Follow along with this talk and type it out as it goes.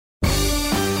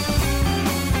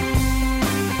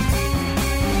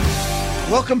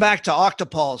Welcome back to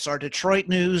Octopulse, our Detroit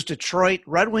News, Detroit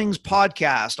Red Wings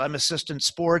podcast. I'm assistant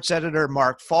sports editor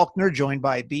Mark Faulkner, joined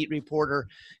by beat reporter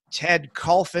Ted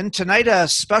Kulfin. Tonight, a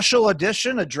special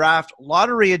edition, a draft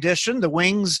lottery edition. The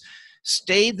Wings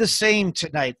stayed the same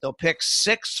tonight. They'll pick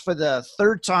 6 for the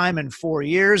third time in 4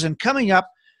 years. And coming up,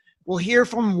 we'll hear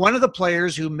from one of the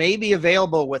players who may be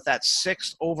available with that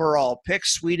 6th overall pick,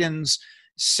 Sweden's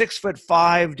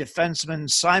 6'5" defenseman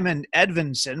Simon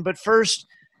Edvinsson. But first,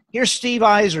 here's Steve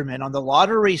Yzerman on the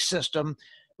lottery system,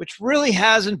 which really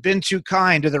hasn't been too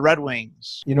kind to the Red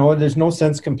Wings. You know, there's no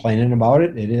sense complaining about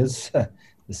it. It is the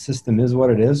system is what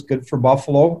it is. Good for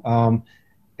Buffalo.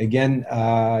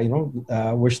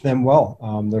 Wish them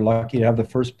well. They're lucky to have the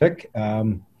first pick.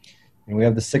 And we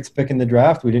have the 6th pick in the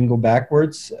draft. We didn't go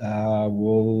backwards.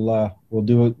 We'll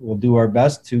do our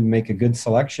best to make a good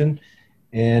selection.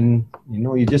 And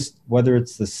you just, whether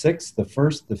it's the 6th, the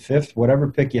 1st, the 5th, whatever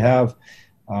pick you have,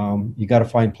 you got to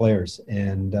find players,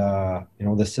 and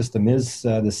the system is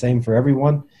the same for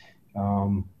everyone.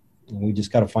 We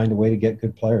just got to find a way to get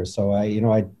good players. So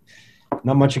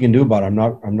not much you can do about it.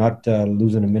 I'm not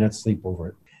losing a minute's sleep over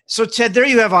it. So Ted, there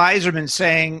you have Yzerman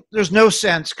saying there's no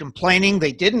sense complaining.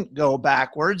 They didn't go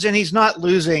backwards, and he's not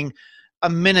losing a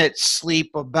minute's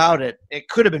sleep about it. It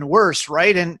could have been worse,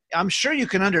 right? And I'm sure you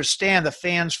can understand the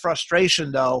fans'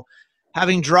 frustration, though,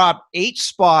 having dropped 8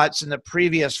 spots in the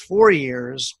previous 4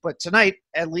 years. But tonight,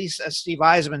 at least as Steve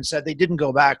Yzerman said, they didn't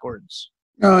go backwards.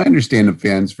 No, I understand the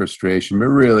fans' frustration, but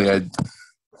really,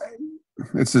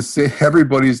 it's the same.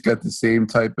 Everybody's got the same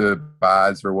type of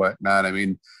odds or whatnot. I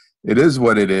mean, it is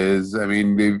what it is. I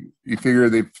mean, you figure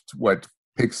they've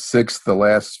picked 6th the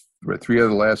last 3 of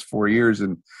the last 4 years,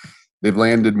 and they've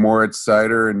landed Moritz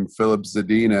Seider and Philip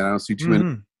Zadina. I don't see too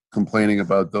many complaining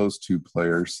about those 2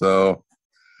 players. So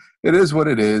it is what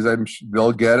it is. I'm sure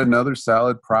they'll get another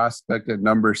solid prospect at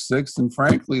number 6. And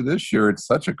frankly, this year it's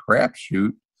such a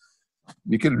crapshoot.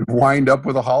 You could wind up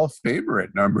with a Hall of Famer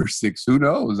at number 6. Who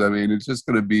knows? I mean, it's just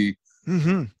going to be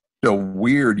a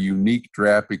weird, unique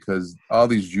draft because all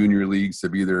these junior leagues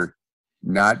have either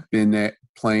not been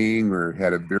playing or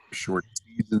had a very short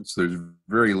season. So there's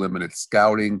very limited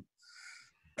scouting.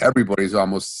 Everybody's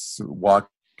almost walking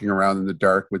around in the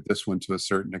dark with this one to a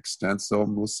certain extent, so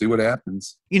we'll see what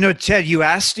happens. Ted, you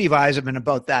asked Steve Yzerman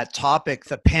about that topic,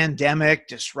 the pandemic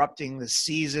disrupting the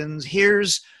seasons.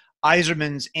 Here's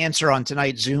Yzerman's answer on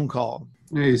tonight's Zoom call.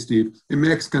 Hey, Steve. Hey,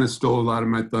 Max kind of stole a lot of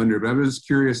my thunder, but I was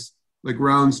curious, like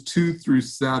rounds 2 through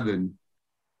 7,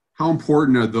 how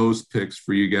important are those picks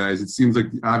for you guys? It seems like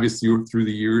obviously through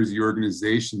the years, the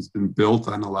organization's been built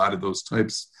on a lot of those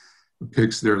types of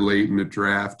picks there late in the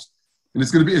draft. And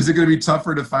is it going to be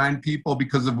tougher to find people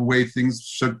because of the way things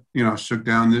shook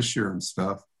down this year and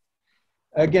stuff?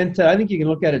 Again, Ted, I think you can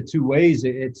look at it 2 ways.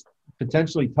 It's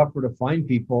potentially tougher to find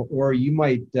people, or you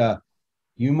might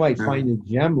find a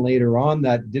gem later on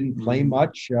that didn't play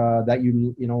much that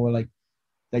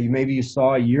maybe you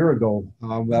saw a year ago.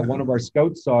 That one of our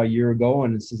scouts saw a year ago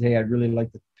and says, "Hey, I'd really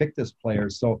like to pick this player."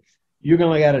 So you're going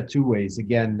to look at it 2 ways.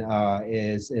 Again,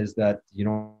 is that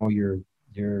you're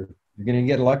going to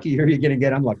get lucky or you're going to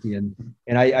get unlucky. And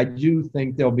I do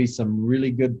think there'll be some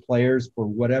really good players for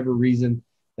whatever reason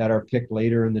that are picked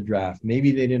later in the draft.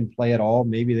 Maybe they didn't play at all.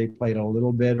 Maybe they played a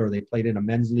little bit, or they played in a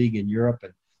men's league in Europe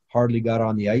and hardly got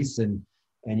on the ice. And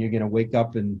you're going to wake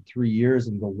up in 3 years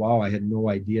and go, wow, I had no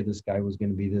idea this guy was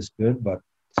going to be this good. But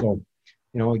so,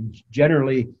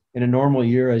 generally in a normal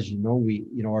year, as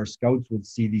our scouts would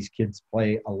see these kids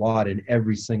play a lot in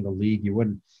every single league. You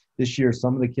wouldn't. This year,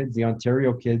 some of the kids, the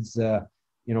Ontario kids,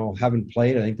 haven't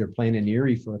played. I think they're playing in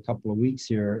Erie for a couple of weeks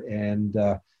here, and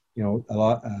a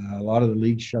lot of the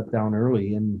leagues shut down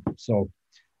early. And so,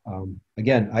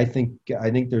 again, I think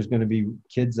there's going to be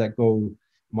kids that go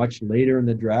much later in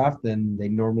the draft than they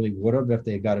normally would have if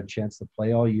they got a chance to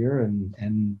play all year,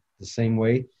 and the same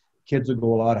way, kids would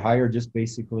go a lot higher just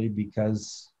basically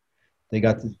because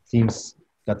the teams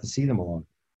got to see them a lot.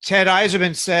 Ted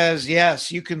Yzerman says,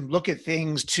 yes, you can look at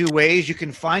things 2 ways. You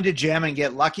can find a gem and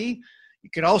get lucky. You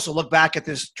can also look back at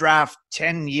this draft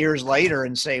 10 years later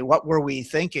and say, what were we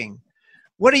thinking?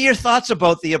 What are your thoughts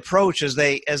about the approach as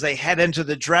they head into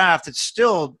the draft? It's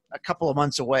still a couple of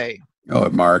months away. Oh,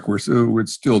 Mark, we're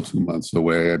still 2 months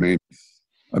away. I mean,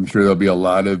 I'm sure there'll be a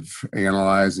lot of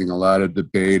analyzing, a lot of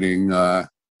debating,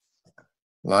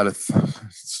 a lot of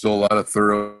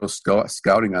thorough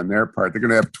scouting on their part. They're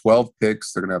going to have 12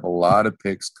 picks. They're going to have a lot of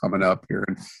picks coming up here,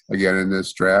 and again in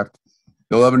this draft.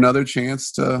 They'll have another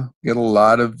chance to get a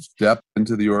lot of depth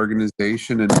into the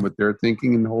organization, and what they're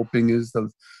thinking and hoping is that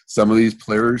some of these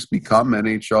players become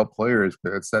NHL players.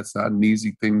 That's not an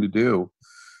easy thing to do,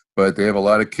 but they have a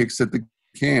lot of kicks at the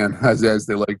can, as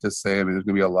they like to say. I mean, there's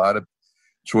going to be a lot of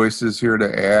choices here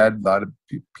to add, a lot of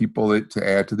people to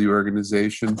add to the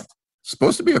organization. It's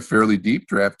supposed to be a fairly deep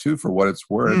draft, too, for what it's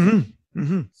worth. Mm-hmm.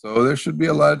 Mm-hmm. So there should be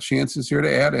a lot of chances here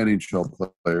to add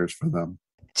NHL players for them.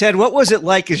 Ted, what was it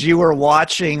like as you were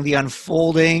watching the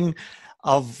unfolding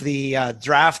of the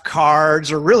draft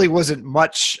cards, or really wasn't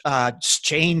much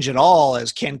change at all?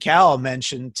 As Ken Cowell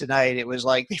mentioned tonight, it was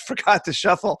like they forgot to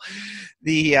shuffle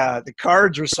the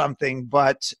cards or something.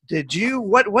 But did you?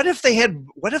 What if they had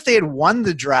won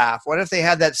the draft? What if they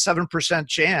had that 7%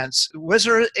 chance? Was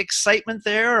there excitement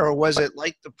there, or was it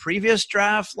like the previous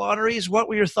draft lotteries? What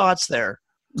were your thoughts there?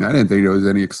 I didn't think there was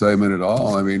any excitement at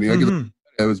all. I mean,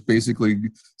 it was basically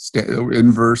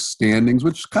inverse standings,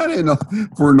 which kind of,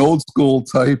 for an old school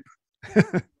type,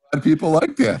 people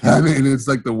like that. I mean, it's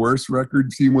like the worst record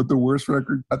team with the worst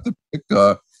record got the pick.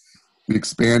 The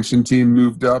expansion team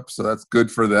moved up, so that's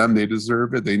good for them. They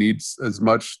deserve it. They need as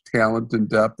much talent and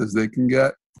depth as they can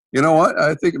get. You know what?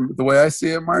 I think the way I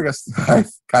see it, Mark, I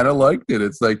kind of liked it.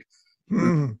 It's like,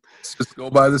 let's just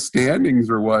go by the standings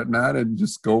or whatnot and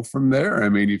just go from there. I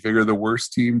mean, you figure the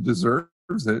worst team deserves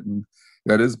it, and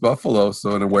that is Buffalo.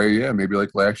 So in a way, yeah, maybe like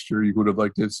last year, you would have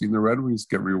liked to have seen the Red Wings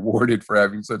get rewarded for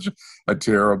having such a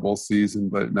terrible season,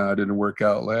 but no, it didn't work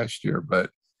out last year.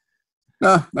 But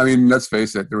no, I mean, let's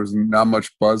face it, there was not much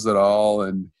buzz at all.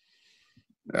 And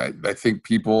I think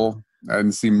I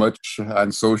didn't see much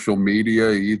on social media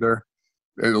either.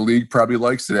 The league probably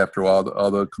likes it after all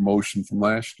the commotion from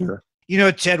last year. You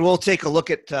know, Ted, we'll take a look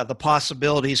at the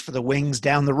possibilities for the Wings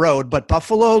down the road, but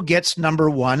Buffalo gets number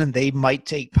 1 and they might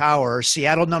take power.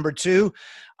 Seattle number 2,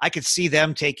 I could see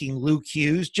them taking Luke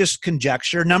Hughes, just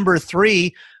conjecture. Number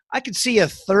 3, I could see a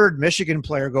third Michigan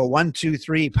player go 1, 2,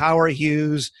 3, Power,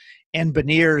 Hughes, and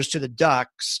Beniers to the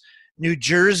Ducks. New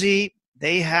Jersey,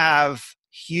 they have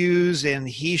Hughes and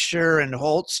Hischier and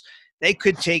Holtz. They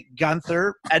could take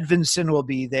Gunther. Edvinsson will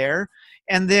be there.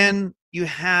 And then you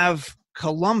have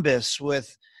Columbus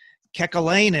with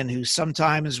Kekalainen, who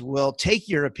sometimes will take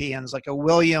Europeans, like a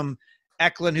William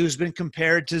Eklund, who's been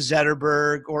compared to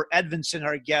Zetterberg, or Edvinsson,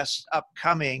 our guest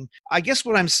upcoming. I guess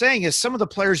what I'm saying is some of the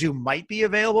players who might be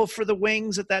available for the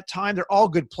Wings at that time, they're all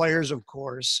good players, of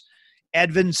course.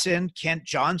 Edvinsson, Kent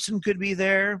Johnson could be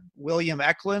there, William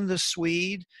Eklund, the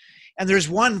Swede. And there's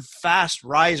one fast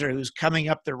riser who's coming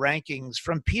up the rankings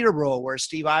from Peterborough, where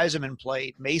Steve Yzerman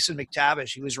played, Mason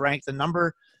McTavish. He was ranked the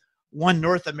number 1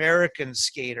 North American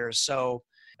skater. So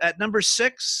at number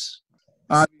 6,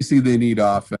 obviously they need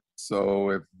offense. So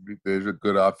if there's a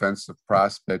good offensive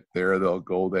prospect there, they'll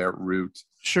go that route.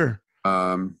 Sure.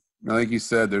 Like you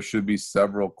said, there should be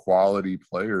several quality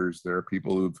players. There are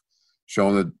people who've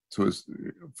shown it to us.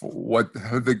 What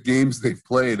the games they've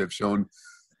played have shown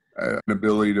an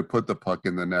ability to put the puck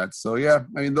in the net. So yeah,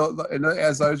 I mean, and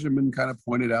as Yzerman kind of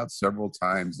pointed out several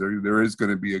times, there is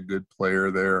going to be a good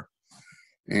player there.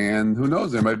 And who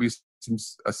knows? There might be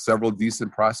several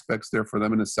decent prospects there for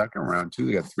them in the second round, too.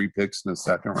 They got 3 picks in the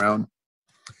second round.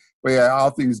 But yeah,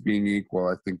 all things being equal,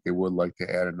 I think they would like to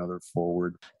add another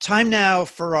forward. Time now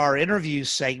for our interview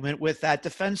segment with that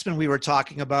defenseman we were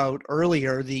talking about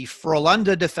earlier, the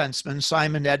Frölunda defenseman,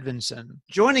 Simon Edvinsson.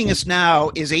 Joining us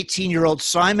now is 18-year-old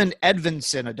Simon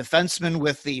Edvinsson, a defenseman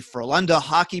with the Frölunda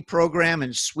hockey program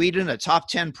in Sweden, a top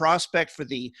 10 prospect for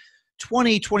the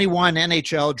 2021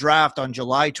 NHL draft on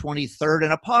July 23rd,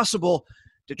 and a possible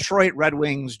Detroit Red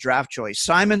Wings draft choice.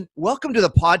 Simon, welcome to the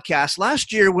podcast.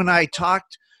 Last year when I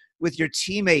talked with your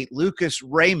teammate Lucas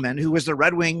Raymond, who was the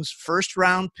Red Wings'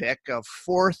 first-round pick, a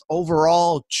 4th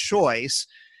overall choice,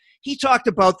 he talked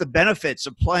about the benefits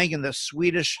of playing in the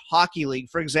Swedish Hockey League.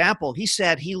 For example, he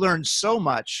said he learned so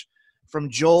much from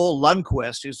Joel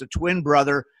Lundqvist, who's the twin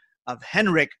brother of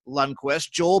Henrik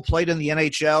Lundqvist. Joel played in the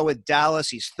NHL with Dallas.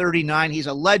 He's 39. He's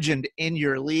a legend in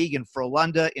your league in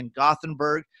Frölunda in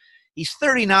Gothenburg. He's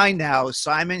 39 now,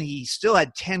 Simon. He still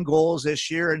had 10 goals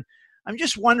this year. And I'm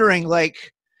just wondering,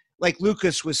 like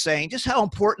Lucas was saying, just how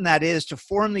important that is to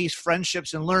form these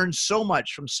friendships and learn so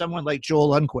much from someone like Joel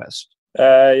Lundqvist.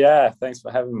 Yeah, thanks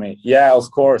for having me. Yeah, of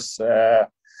course.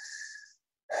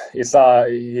 He's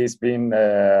been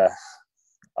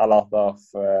a lot of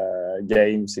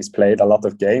games. He's played a lot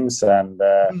of games and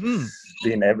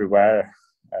been everywhere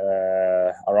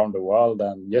around the world.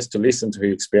 And just to listen to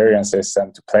his experiences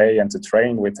and to play and to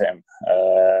train with him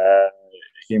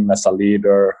as a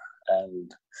leader,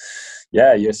 and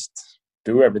just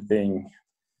do everything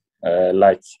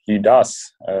like he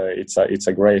does. It's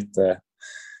a great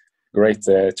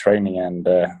training and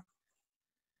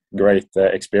great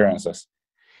experiences.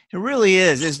 It really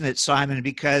is, isn't it, Simon?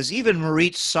 Because even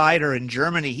Moritz Seider in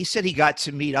Germany, he said he got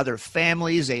to meet other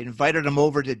families. They invited him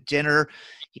over to dinner.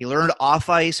 He learned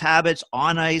off-ice habits,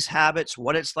 on-ice habits,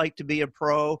 what it's like to be a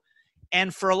pro.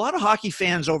 And for a lot of hockey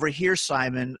fans over here,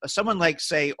 Simon, someone like,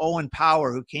 say, Owen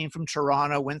Power, who came from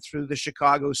Toronto, went through the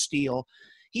Chicago Steel,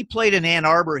 he played in Ann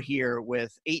Arbor here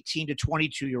with 18 to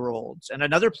 22-year-olds. And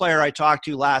another player I talked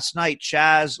to last night,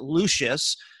 Chaz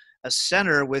Lucius, a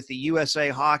center with the USA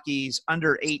Hockey's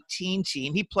under-18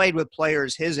 team. He played with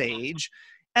players his age,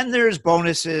 and there's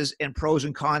bonuses and pros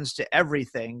and cons to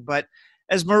everything. But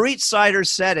as Moritz Seider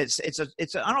said, it's I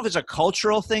don't know if it's a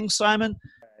cultural thing, Simon.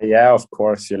 Yeah, of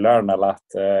course, you learn a lot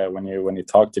when you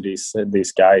talk to these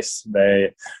guys.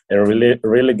 They're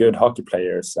really good hockey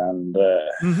players, and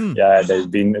yeah, they've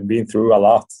been through a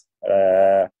lot.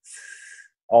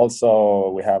 Also,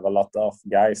 we have a lot of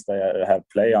guys that have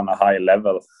played on a high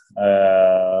level.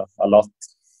 A lot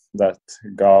that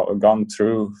gone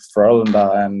through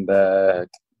Frölunda and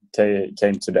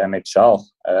came to the NHL,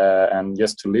 and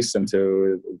just to listen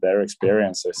to their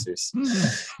experiences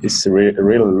is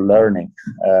real learning.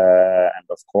 And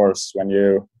of course, when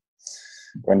you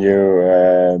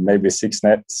maybe sit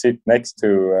next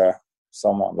to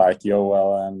someone like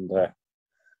Joel and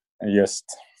just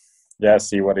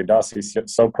see what he does. He's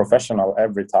so professional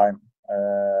every time.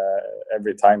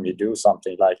 Every time he do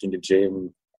something, like in the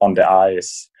gym, on the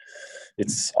ice,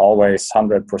 it's always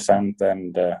 100%,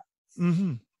 and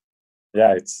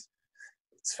yeah, it's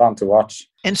fun to watch.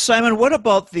 And Simon, what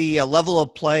about the level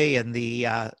of play in the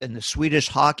Swedish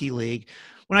Hockey League?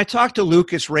 When I talked to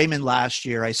Lucas Raymond last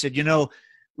year, I said,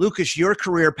 Lucas, your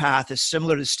career path is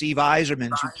similar to Steve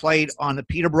Yzerman's, who played on the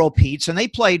Peterborough Petes, and they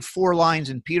played 4 lines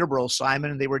in Peterborough,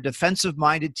 Simon, and they were a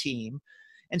defensive-minded team.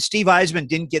 And Steve Yzerman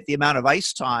didn't get the amount of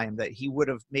ice time that he would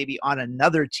have maybe on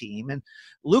another team. And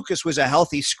Lucas was a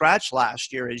healthy scratch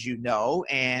last year, as you know,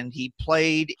 and he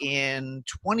played in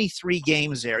 23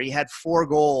 games there. He had 4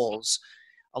 goals,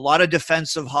 a lot of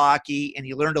defensive hockey, and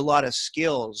he learned a lot of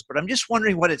skills. But I'm just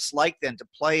wondering what it's like then to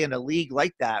play in a league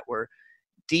like that where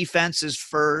defense is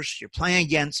first, you're playing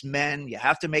against men, you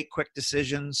have to make quick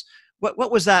decisions.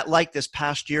 What was that like this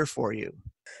past year for you?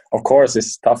 Of course,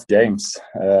 it's tough games.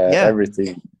 Yeah. Every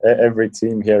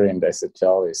team here in the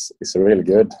SHL is really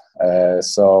good.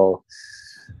 So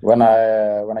when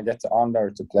I get the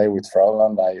honor to play with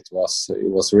Frölunda, it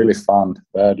was really fun.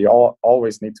 But you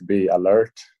always need to be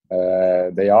alert.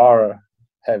 They are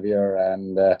heavier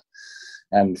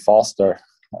and faster.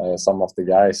 Some of the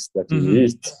guys that you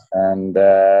meet, and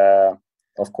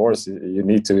of course you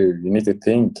need to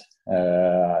think.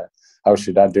 How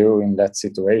should I do in that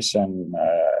situation?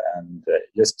 And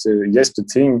just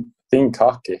to think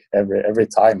hockey every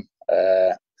time.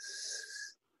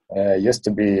 Just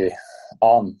to be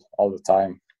on all the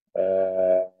time.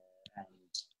 And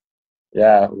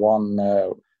yeah, one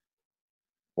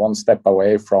step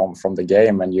away from the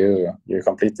game and you're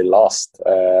completely lost.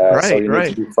 So you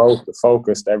need to be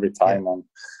focused every time on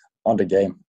the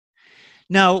game.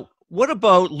 Now, what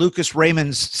about Lucas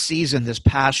Raymond's season this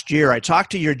past year? I talked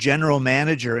to your general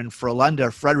manager in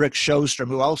Frölunda, Fredrik Sjöström,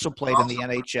 who also played in the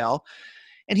NHL,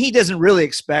 and he doesn't really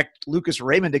expect Lucas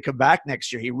Raymond to come back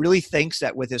next year. He really thinks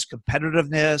that with his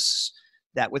competitiveness,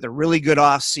 that with a really good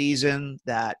off season,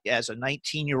 that as a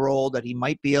 19-year-old that he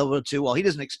might be able to, well, he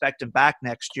doesn't expect him back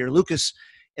next year. Lucas,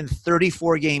 in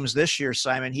 34 games this year,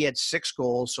 Simon, he had 6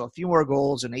 goals, so a few more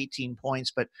goals and 18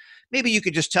 points. But maybe you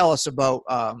could just tell us about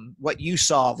what you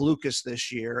saw of Lucas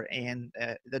this year and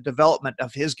the development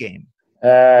of his game.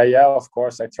 Yeah, of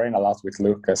course, I train a lot with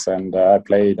Lucas, and I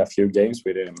played a few games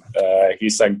with him.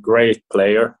 He's a great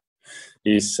player.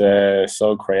 He's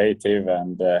so creative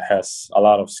and has a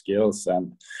lot of skills,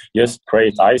 and just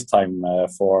create ice time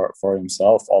for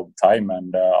himself all the time,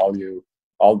 and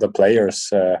all the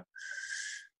players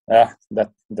that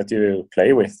you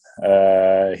play with.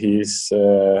 He's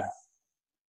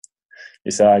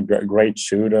a great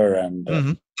shooter and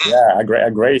a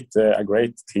great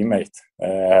teammate.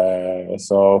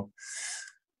 So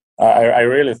I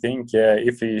really think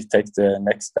if he takes the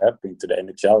next step into the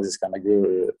NHL, he's gonna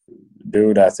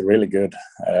do that really good.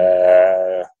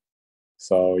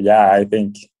 So yeah, I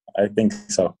think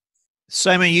so.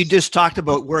 Simon, you just talked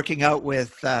about working out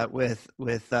with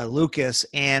Lucas,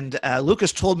 and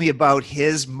Lucas told me about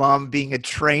his mom being a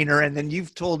trainer, and then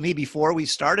you've told me before we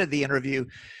started the interview,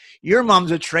 your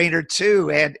mom's a trainer too.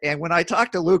 And when I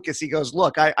talked to Lucas, he goes,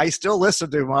 "Look, I still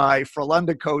listen to my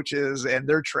Frölunda coaches and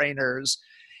their trainers."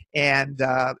 And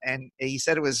he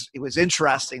said it was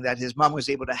interesting that his mom was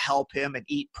able to help him and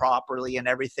eat properly and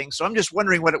everything. So I'm just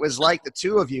wondering what it was like, the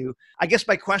two of you. I guess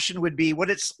my question would be, what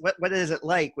is it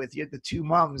like with you, the two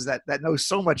moms that know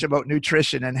so much about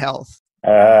nutrition and health?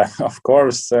 Of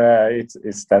course,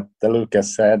 it's that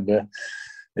Lucas said.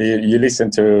 You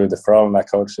listen to the Frölunda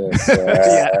coaches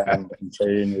and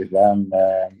train with them.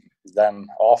 Then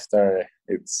after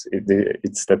it's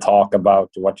the talk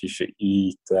about what you should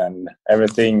eat and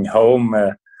everything home.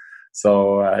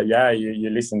 You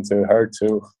listen to her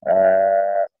too.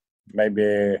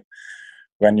 Maybe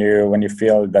when you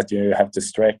feel that you have to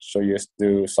stretch or just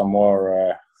do some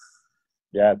more.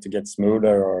 To get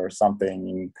smoother or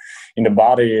something in the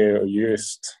body, you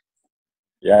just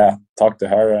talk to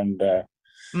her and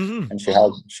and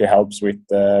she helps with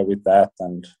that,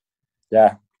 and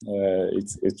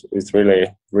it's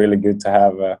really good to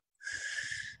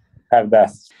have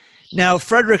that. Now,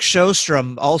 Fredrik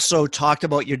Sjöström also talked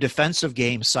about your defensive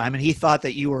game, Simon. He thought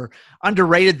that you were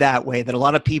underrated that way, that a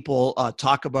lot of people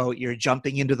talk about your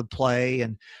jumping into the play.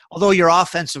 And although your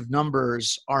offensive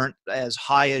numbers aren't as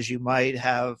high as you might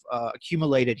have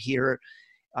accumulated here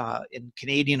in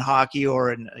Canadian hockey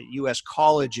or in U.S.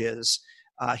 colleges,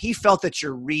 he felt that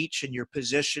your reach and your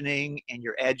positioning and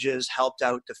your edges helped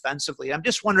out defensively. I'm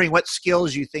just wondering what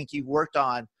skills you think you've worked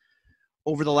on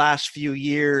over the last few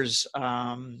years.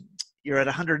 You're at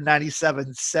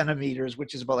 197 centimeters,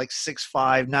 which is about like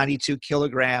 6'5", 92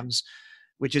 kilograms,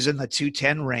 which is in the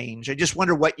 210 range. I just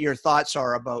wonder what your thoughts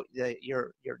are about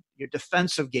your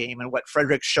defensive game and what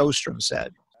Fredrik Sjöström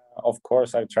said. Of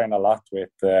course, I train a lot with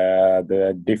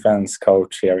the defense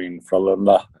coach here in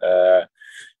Frölunda,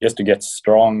 just to get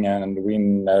strong and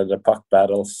win the puck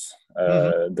battles,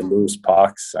 the loose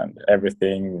pucks and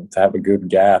everything, to have a good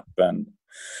gap and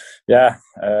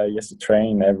just to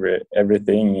train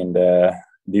everything in the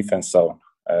defense zone.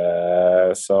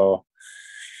 So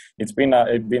it's been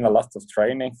a lot of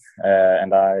training,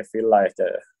 and I feel like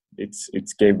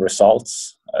it gave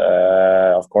results.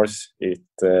 Of course,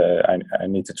 I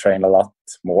need to train a lot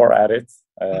more at it.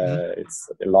 It's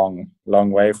a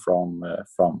long way from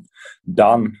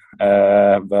done,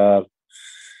 but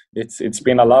it's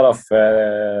been a lot of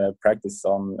practice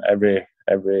on every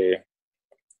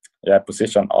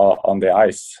position on the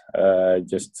ice,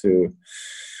 just to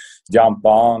jump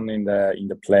on in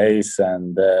the place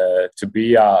and to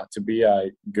be a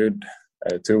good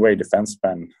two-way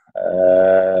defenseman.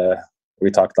 We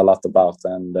talked a lot about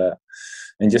and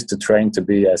just to train to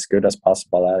be as good as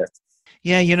possible at it.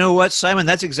 Yeah, you know what, Simon,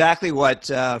 that's exactly what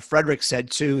Fredrik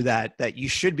said too, that you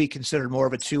should be considered more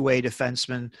of a two-way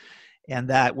defenseman. And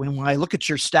that when I look at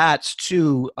your stats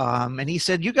too, and he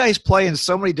said, you guys play in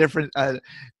so many different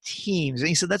teams. And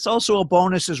he said, that's also a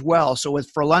bonus as well. So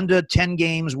with Frölunda, 10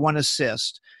 games, 1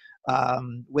 assist.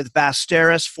 With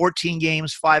Västerås, 14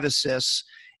 games, 5 assists.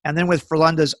 And then with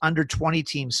Frölunda's under 20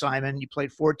 team, Simon, you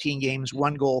played 14 games,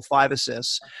 1 goal, 5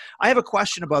 assists. I have a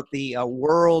question about the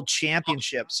World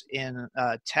Championships in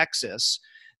Texas.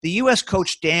 The U.S.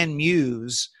 coach Dan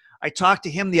Muse, I talked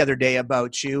to him the other day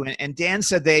about you, and Dan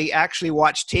said they actually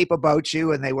watched tape about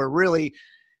you, and they were really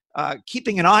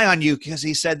keeping an eye on you because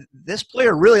he said, this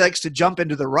player really likes to jump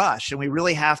into the rush, and we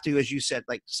really have to, as you said,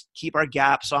 like keep our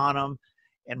gaps on him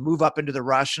and move up into the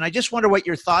rush. And I just wonder what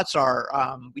your thoughts are.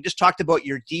 We just talked about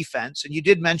your defense, and you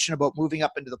did mention about moving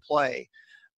up into the play.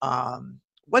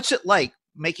 What's it like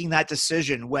making that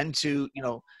decision when to,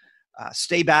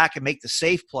 stay back and make the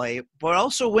safe play, but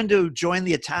also when to join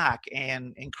the attack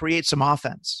and create some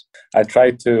offense? I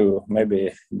try to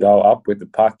maybe go up with the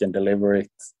puck and deliver it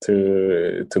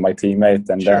to my teammate,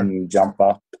 and then jump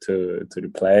up to the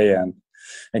play and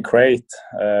create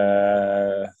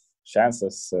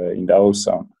chances in the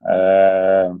O-zone.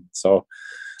 So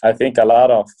I think a lot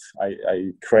of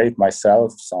I create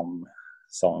myself some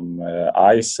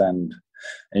ice and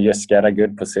just get a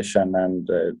good position and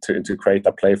to create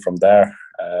a play from there.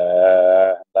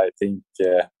 I think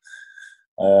that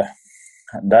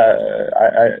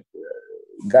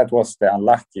was the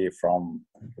unlucky from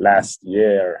last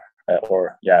year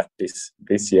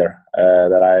this year,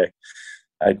 that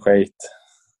I create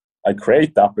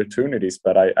the opportunities,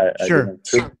 but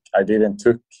I didn't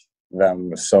took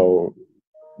them so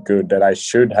good that I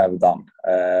should have done.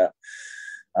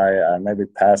 I maybe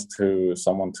passed to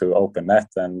someone to open net,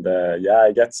 and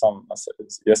I get some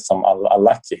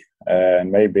unlucky,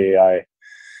 and maybe I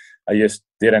just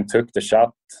didn't took the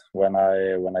shot when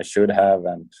I should have,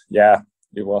 and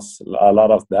it was a lot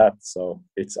of that. So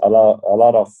it's a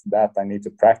lot of that I need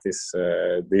to practice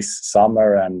this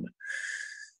summer and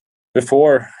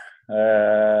before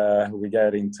we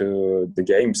get into the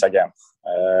games again.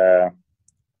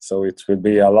 So it will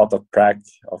be a lot of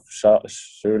practice of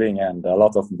shooting and a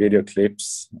lot of video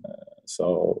clips.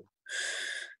 So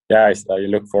yeah, I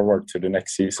look forward to the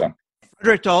next season.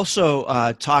 Fredrik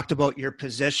also talked about your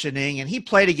positioning, and he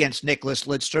played against Nicklas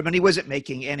Lidstrom, and he wasn't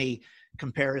making any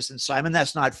comparison, Simon.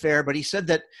 That's not fair, but he said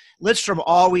that Lidstrom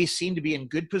always seemed to be in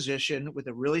good position with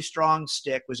a really strong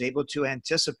stick, was able to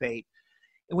anticipate.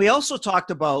 And we also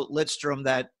talked about Lidstrom,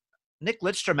 that Nick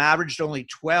Lidstrom averaged only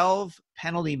 12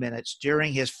 penalty minutes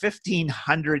during his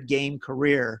 1,500 game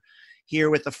career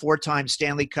here with the four-time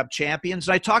Stanley Cup champions.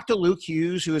 And I talked to Luke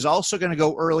Hughes, who is also going to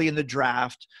go early in the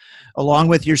draft, along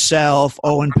with yourself,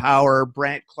 Owen Power,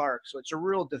 Brandt Clarke. So it's a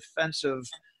real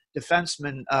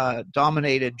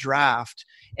defenseman-dominated draft.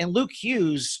 And Luke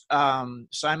Hughes,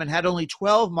 Simon, had only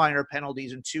 12 minor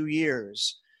penalties in 2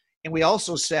 years. And we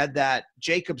also said that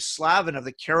Jacob Slavin of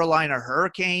the Carolina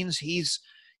Hurricanes, he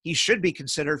should be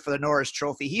considered for the Norris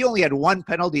Trophy. He only had one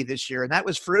penalty this year, and that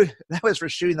was for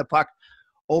shooting the puck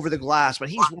over the glass, but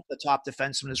he's one of the top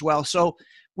defensemen as well. So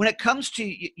when it comes to,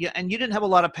 and you didn't have a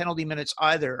lot of penalty minutes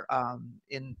either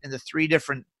in the three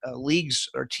different leagues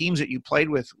or teams that you played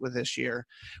with this year,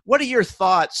 what are your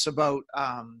thoughts about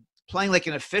playing like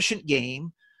an efficient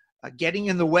game, getting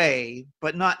in the way,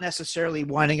 but not necessarily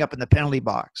winding up in the penalty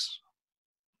box?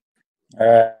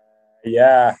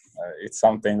 Yeah, it's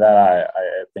something that I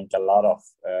think a lot of,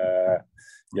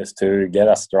 just to get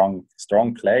a strong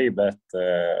play, but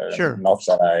sure. Not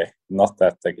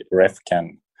that the ref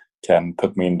can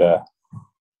put me in the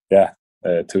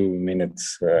 2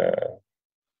 minutes.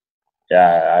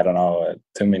 I don't know,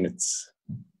 2 minutes.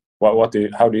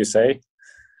 How do you say?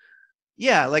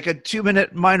 Yeah, like a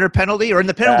 2-minute minor penalty, or in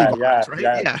the penalty box, right?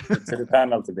 Yeah, to the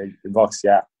penalty box.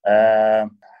 Yeah.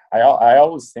 I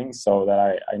always think so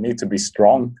that I need to be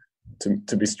strong.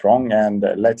 To be strong and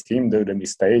let him do the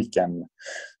mistake, and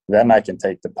then I can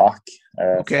take the puck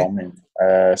from him.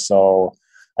 So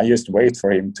I just wait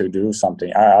for him to do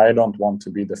something. I don't want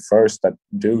to be the first that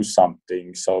do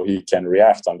something so he can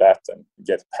react on that and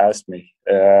get past me.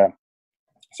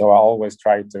 So I always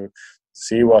try to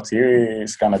see what he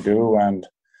is gonna do and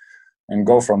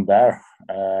go from there,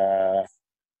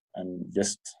 and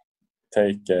just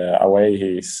take away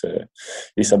his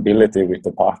ability with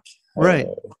the puck. Right.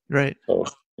 So,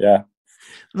 yeah.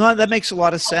 No, that makes a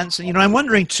lot of sense. And, I'm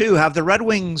wondering, too, have the Red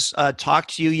Wings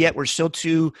talked to you yet? We're still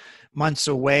 2 months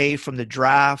away from the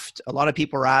draft. A lot of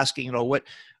people are asking,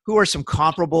 who are some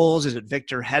comparables? Is it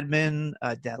Victor Hedman,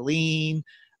 Dahlin?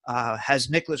 Has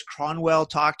Nicholas Cronwell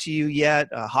talked to you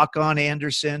yet? Håkan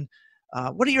Andersson?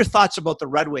 What are your thoughts about the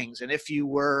Red Wings? And have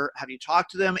you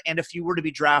talked to them? And if you were to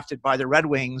be drafted by the Red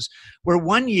Wings, where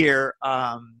one year,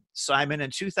 Simon,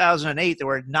 in 2008, there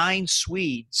were 9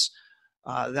 Swedes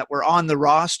that were on the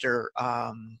roster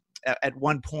at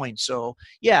one point. So,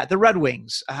 yeah, the Red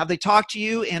Wings, have they talked to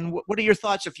you? And what are your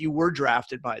thoughts if you were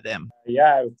drafted by them?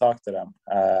 Yeah, I talked to them.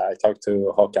 I talked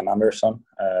to Håkan Andersson,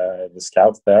 the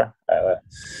scout there.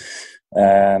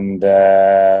 And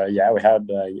we had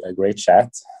a great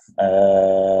chat.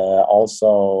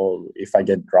 Also, if I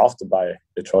get drafted by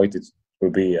Detroit, it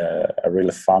would be a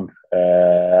really fun. I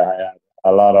have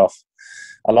a lot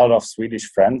of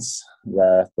Swedish friends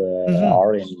that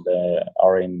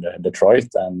are in Detroit,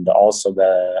 and also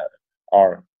there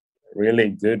are really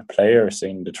good players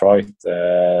in Detroit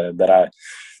that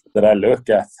I look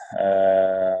at.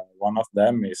 One of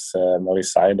them is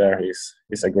Moritz Seider.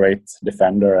 He's a great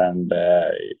defender, and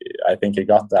I think he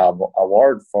got the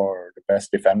award for the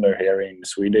best defender here in the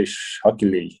Swedish Hockey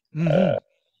League. Mm-hmm.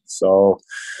 So,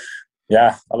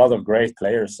 yeah, a lot of great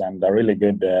players and a really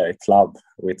good club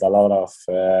with a lot of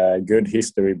good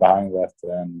history behind that,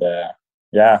 and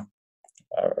a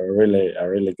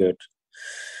really good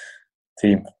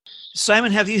team.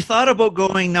 Simon, have you thought about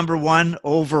going number 1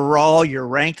 overall? You're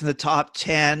ranked in the top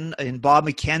 10 in Bob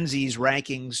McKenzie's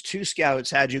rankings. 2 scouts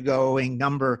had you going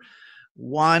number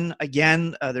 1.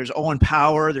 Again, there's Owen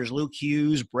Power, there's Luke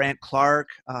Hughes, Brandt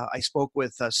Clarke. I spoke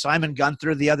with Simon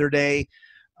Guenther the other day,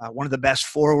 one of the best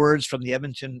forwards from the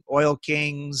Edmonton Oil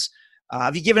Kings.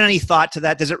 Have you given any thought to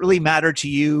that? Does it really matter to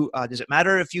you? Does it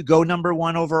matter if you go number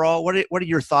 1 overall? What are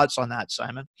your thoughts on that,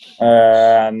 Simon?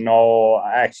 No,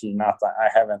 actually not. I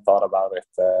haven't thought about it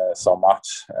so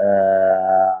much.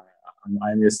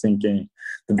 I'm just thinking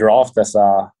the draft as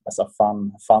a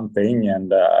fun thing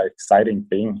and exciting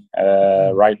thing.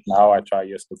 Right now, I try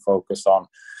just to focus on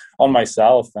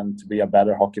myself and to be a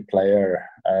better hockey player.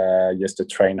 Just to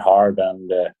train hard and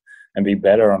be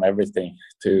better on everything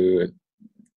to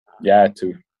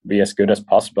be as good as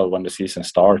possible when the season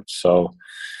starts. So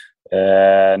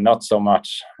not so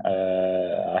much.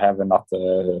 I have not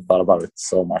thought about it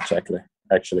so much actually.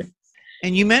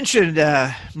 And you mentioned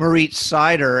Moritz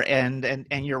Seider,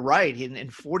 and you're right. In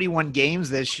 41 games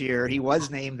this year, he was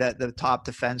named the top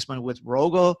defenseman with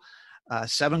Rögle,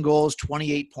 7 goals,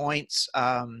 28 points.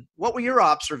 What were your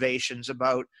observations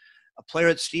about a player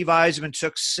that Steve Yzerman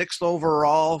took 6th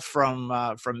overall from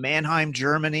Mannheim,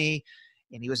 Germany,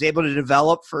 and he was able to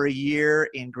develop for a year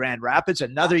in Grand Rapids,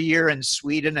 another year in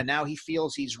Sweden, and now he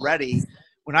feels he's ready.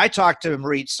 When I talked to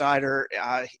Moritz Seider,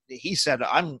 he said,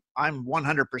 I'm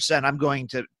 100%. I'm going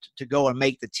to go and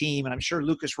make the team. And I'm sure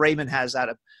Lucas Raymond has that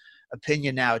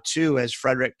opinion now too, as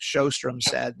Fredrik Sjöström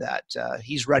said, that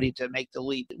he's ready to make the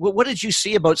leap. What did you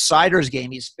see about Seider's game?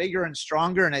 He's bigger and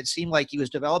stronger, and it seemed like he was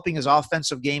developing his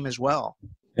offensive game as well.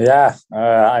 Yeah,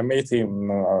 I met him,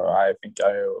 I think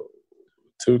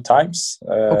 2 times.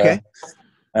 Okay.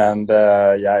 And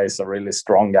he's a really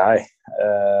strong guy.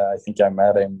 I think I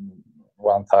met him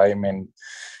one time in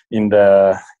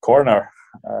the corner,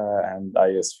 and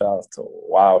I just felt,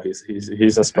 wow,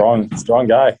 he's a strong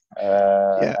guy.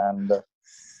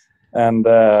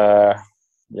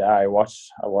 I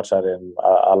watched at him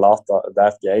a lot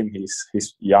that game.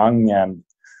 He's young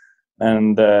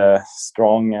and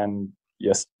strong, and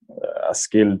just a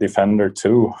skilled defender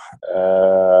too.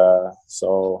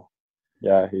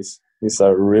 He's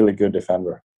a really good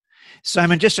defender.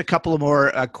 Simon, just a couple of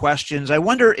more questions. I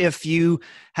wonder if you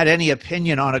had any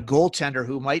opinion on a goaltender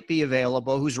who might be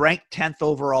available, who's ranked 10th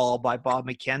overall by Bob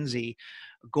McKenzie,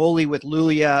 a goalie with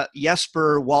Luleå,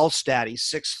 Jesper Wallstedt. He's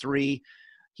 6'3".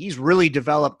 He's really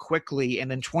developed quickly,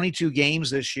 and in 22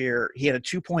 games this year, he had a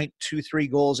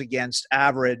 2.23 goals against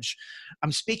average.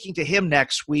 I'm speaking to him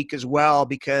next week as well,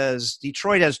 because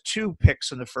Detroit has 2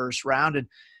 picks in the first round, and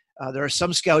there are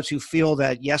some scouts who feel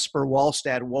that Jesper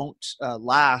Wallstedt won't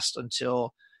last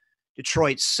until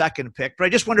Detroit's 2nd pick. But I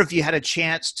just wonder if you had a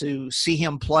chance to see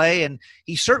him play. And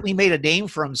he certainly made a name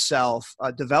for himself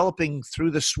developing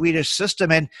through the Swedish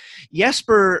system. And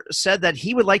Jesper said that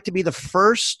he would like to be the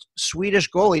first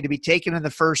Swedish goalie to be taken in the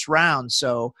first round.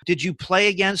 So did you play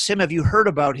against him? Have you heard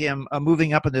about him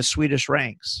moving up in the Swedish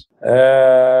ranks?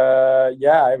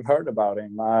 Yeah, I've heard about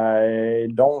him. I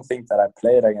don't think that I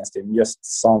played against him, just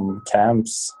some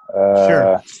camps.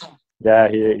 Sure. Yeah,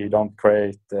 he don't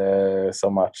create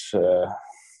so much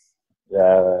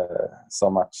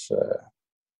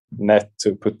net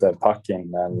to put the puck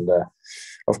in, and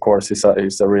of course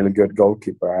he's a really good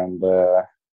goalkeeper, and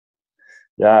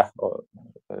I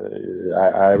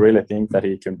really think that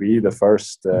he can be the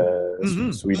first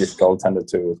Swedish goaltender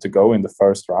to go in the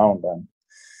first round. And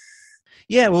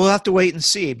yeah, we'll have to wait and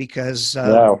see, because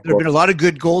there have been a lot of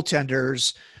good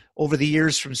goaltenders over the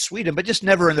years from Sweden, but just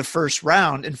never in the first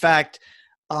round. In fact,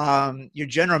 your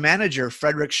general manager,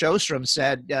 Fredrik Sjöström,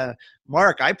 said,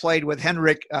 Mark, I played with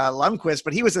Henrik Lundqvist,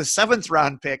 but he was a 7th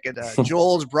round pick, and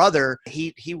Joel's brother,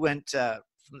 he went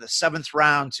from the 7th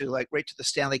round to right to the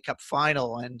Stanley Cup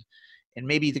final, and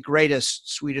maybe the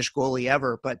greatest Swedish goalie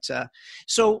ever. But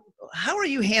so how are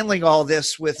you handling all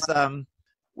this with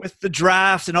the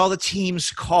draft and all the teams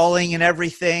calling and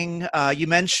everything? You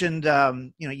mentioned,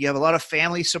 you have a lot of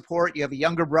family support. You have a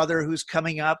younger brother who's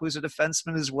coming up, who's a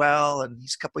defenseman as well, and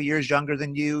he's a couple of years younger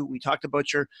than you. We talked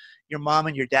about your mom,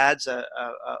 and your dad's a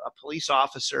police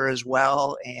officer as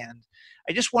well. And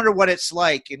I just wonder what it's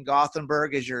like in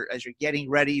Gothenburg as you're getting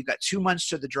ready. You've got 2 months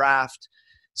to the draft,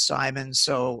 Simon.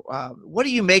 So what do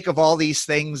you make of all these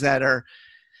things that are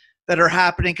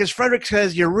happening? Because Fredrik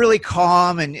says you're really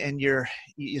calm and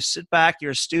you sit back,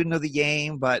 you're a student of the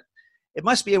game, but it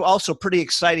must be also pretty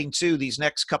exciting too, these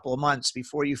next couple of months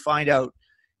before you find out,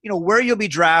 where you'll be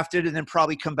drafted, and then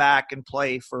probably come back and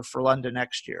play for London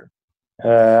next year.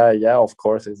 Yeah, of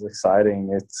course it's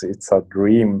exciting. It's a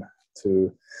dream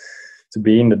to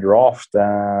be in the draft,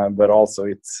 but also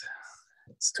it's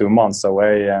 2 months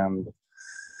away, and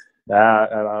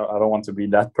I don't want to be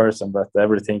that person, but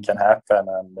everything can happen,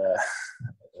 and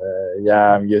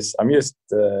I'm just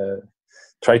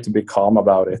try to be calm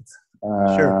about it.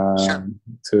 Sure.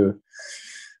 To,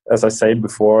 as I said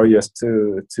before, just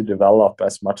to develop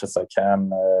as much as I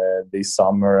can this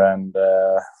summer, and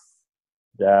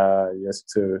just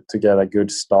to get a good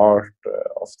start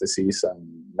of the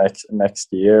season next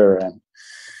year, and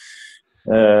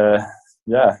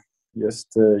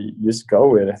just go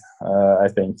with it. I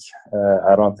think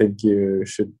I don't think you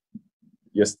should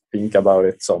just think about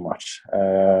it so much.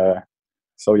 I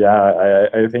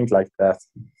think like that.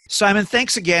 Simon,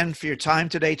 thanks again for your time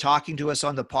today, talking to us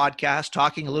on the podcast,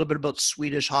 talking a little bit about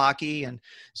Swedish hockey and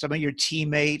some of your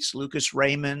teammates, Lucas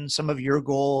Raymond, some of your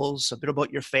goals, a bit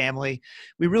about your family.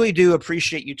 We really do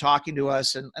appreciate you talking to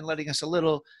us and letting us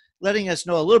letting us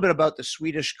know a little bit about the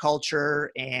Swedish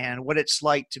culture and what it's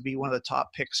like to be one of the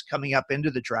top picks coming up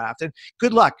into the draft. And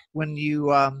good luck when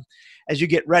you, as you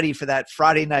get ready for that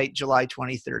Friday night, July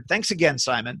 23rd. Thanks again,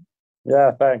 Simon.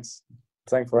 Yeah, thanks.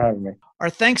 Thanks for having me. Our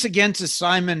thanks again to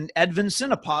Simon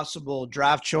Edvinsson, a possible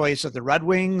draft choice of the Red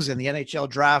Wings in the NHL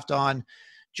draft on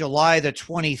July the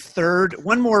 23rd.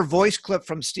 One more voice clip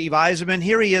from Steve Yzerman.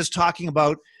 Here he is talking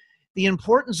about the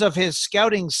importance of his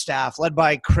scouting staff led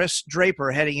by Chris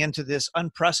Draper heading into this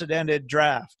unprecedented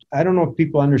draft. I don't know if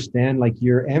people understand, like,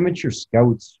 your amateur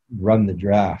scouts run the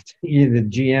draft. You're the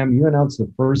GM, you announce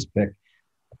the first pick.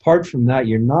 Apart from that,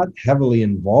 you're not heavily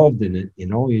involved in it.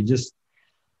 You just,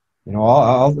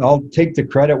 I'll take the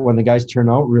credit when the guys turn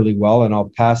out really well, and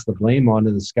I'll pass the blame on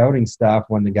to the scouting staff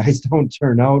when the guys don't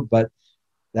turn out. But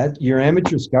that your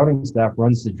amateur scouting staff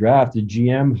runs the draft. The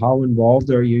GM, how involved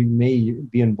are you? May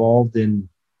be involved in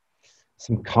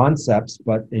some concepts,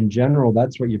 but in general,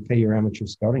 that's what you pay your amateur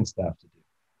scouting staff to do.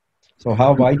 So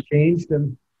how have I changed?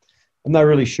 And I'm not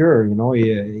really sure.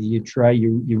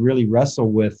 You really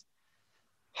wrestle with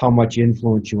how much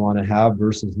influence you want to have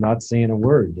versus not saying a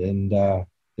word. And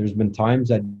there's been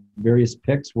times at various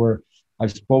picks where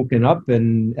I've spoken up,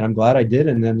 and I'm glad I did.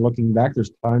 And then looking back,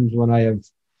 there's times when I have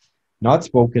not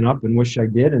spoken up and wish I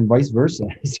did, and vice versa.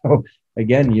 So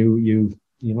again, you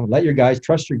let your guys,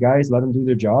 trust your guys, let them do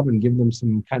their job, and give them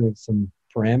some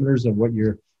parameters of what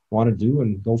you want to do,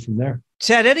 and go from there.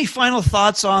 Ted, any final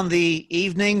thoughts on the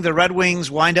evening? The Red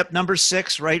Wings wind up number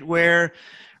 6, right where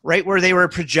they were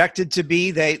projected to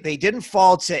be. They didn't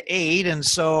fall to 8, and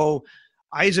so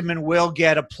Yzerman will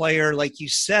get a player, like you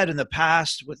said, in the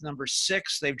past with number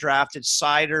 6. They've drafted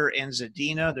Seider and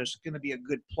Zadina. There's going to be a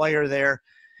good player there.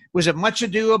 Was it much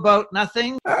ado about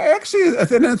nothing? Actually, a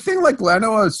thing like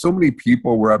Leno, so many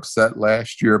people were upset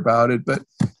last year about it, but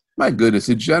my goodness,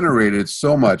 it generated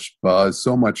so much buzz,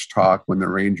 so much talk when the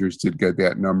Rangers did get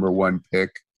that number 1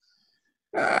 pick.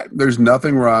 There's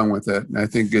nothing wrong with it. And I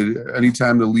think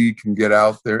anytime the league can get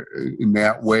out there in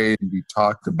that way and be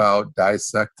talked about,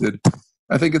 dissected,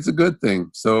 I think it's a good thing.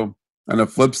 So on the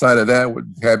flip side of that, with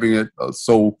having it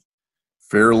so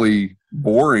fairly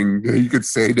boring, you could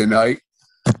say tonight,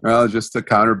 just to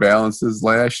counterbalances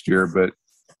last year. But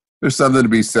there's something to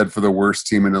be said for the worst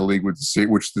team in the league,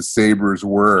 which the Sabres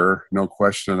were, no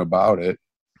question about it.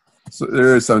 So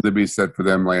there is something to be said for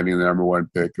them landing the number 1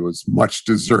 pick. It was much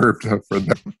deserved for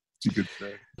them, you could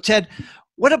say. Ted,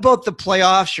 what about the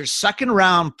playoffs? Your second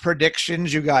round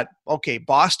predictions, you got,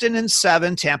 Boston in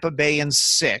 7, Tampa Bay in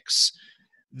 6,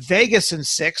 Vegas in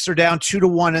 6. They're down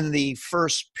 2-1 in the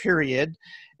first period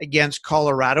against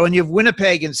Colorado, and you have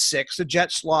Winnipeg in 6. The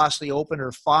Jets lost the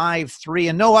opener 5-3,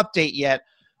 and no update yet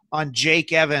on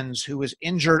Jake Evans, who was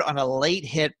injured on a late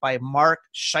hit by Mark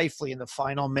Scheifele in the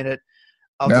final minute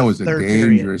of the third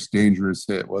period. That was a dangerous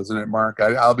hit, wasn't it, Mark?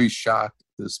 I'll be shocked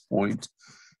at this point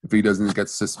if he doesn't get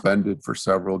suspended for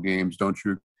several games. Don't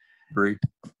you agree?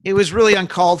 It was really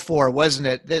uncalled for, wasn't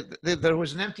it? There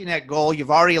was an empty net goal. You've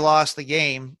already lost the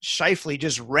game. Scheifele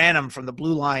just ran him from the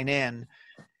blue line in.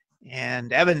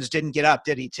 And Evans didn't get up,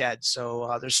 did he, Ted?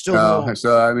 So there's still no.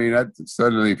 So I mean,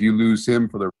 suddenly, if you lose him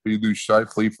you lose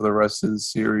Scheifele for the rest of the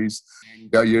series,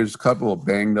 there's a couple of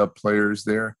banged up players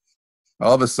there.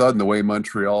 All of a sudden, the way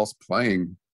Montreal's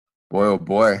playing, boy oh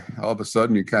boy! All of a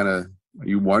sudden,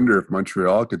 you wonder if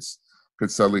Montreal could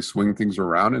suddenly swing things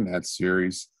around in that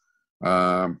series.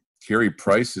 Carey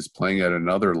Price is playing at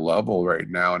another level right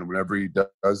now, and whenever he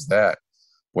does that,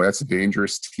 boy, that's a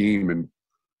dangerous team. And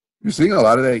you're seeing a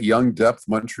lot of that young depth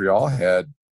Montreal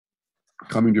had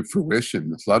coming to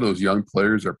fruition. A lot of those young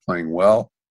players are playing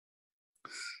well.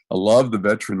 I love the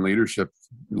veteran leadership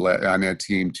on that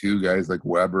team too. Guys like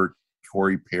Weber,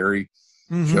 Corey Perry,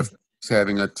 Jeff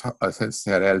having had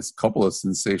a couple of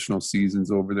sensational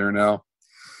seasons over there now.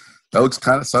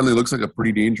 That suddenly looks like a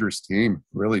pretty dangerous team.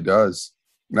 It really does.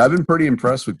 And I've been pretty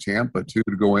impressed with Tampa too,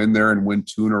 to go in there and win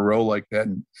 2 in a row like that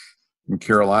in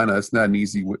Carolina. It's not an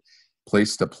easy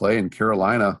place to play in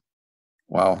Carolina.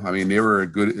 Wow. I mean, they were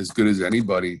as good as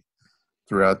anybody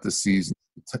throughout the season.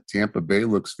 Tampa Bay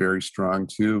looks very strong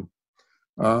too.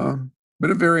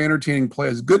 Been a very entertaining play.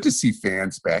 It's good to see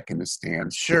fans back in the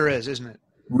stands. Sure is, isn't it?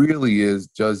 Really is.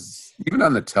 Just even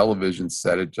on the television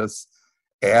set, it just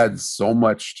adds so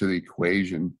much to the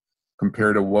equation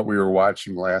compared to what we were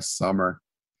watching last summer.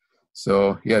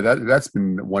 So yeah, that's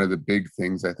been one of the big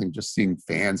things. I think just seeing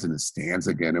fans in the stands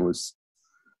again, it's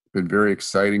been very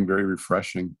exciting, very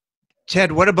refreshing.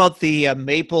 Ted, what about the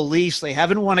Maple Leafs? They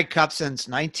haven't won a cup since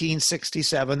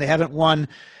 1967. They haven't won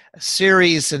a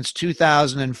series since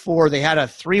 2004. They had a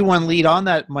 3-1 lead on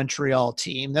that Montreal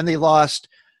team. Then they lost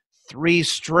 3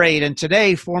 straight. And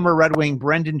today, former Red Wing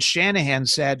Brendan Shanahan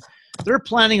said they're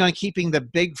planning on keeping the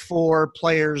big 4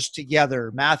 players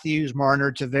together: Matthews,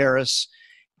 Marner, Tavares,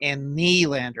 and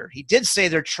Nylander. He did say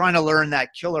they're trying to learn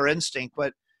that killer instinct,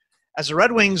 but as the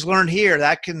Red Wings learned here,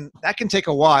 that can take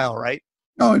a while, right?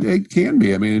 No, it can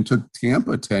be. I mean, it took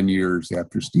Tampa 10 years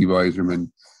after Steve Yzerman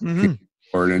came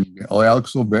forward, and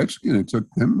Alex Ovechkin, it took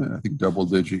him, I think,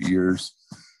 double-digit years.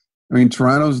 I mean,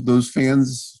 Toronto's, those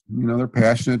fans, they're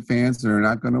passionate fans. They're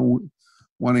not going to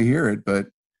want to hear it, but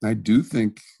I do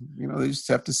think, they just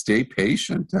have to stay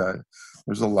patient.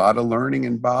 There's a lot of learning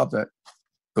involved. That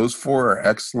those 4 are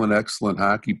excellent, excellent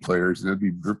hockey players, and it'd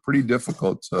be pretty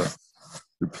difficult to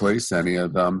replace any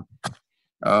of them.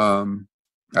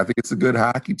 I think it's a good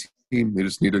hockey team. They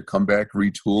just need to come back,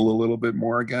 retool a little bit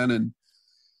more again, and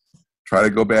try to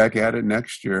go back at it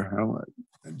next year.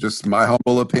 Just my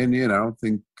humble opinion, I don't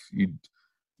think you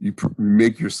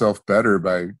make yourself better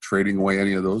by trading away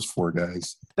any of those 4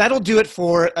 guys. That'll do it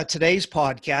for today's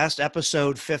podcast,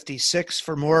 episode 56.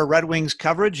 For more Red Wings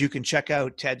coverage, you can check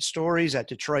out Ted's stories at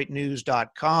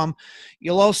DetroitNews.com.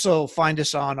 You'll also find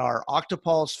us on our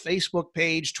Octopulse Facebook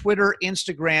page, Twitter,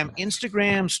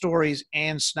 Instagram stories,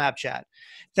 and Snapchat.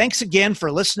 Thanks again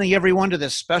for listening, everyone, to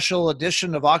this special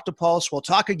edition of Octopulse. We'll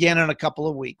talk again in a couple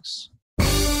of weeks.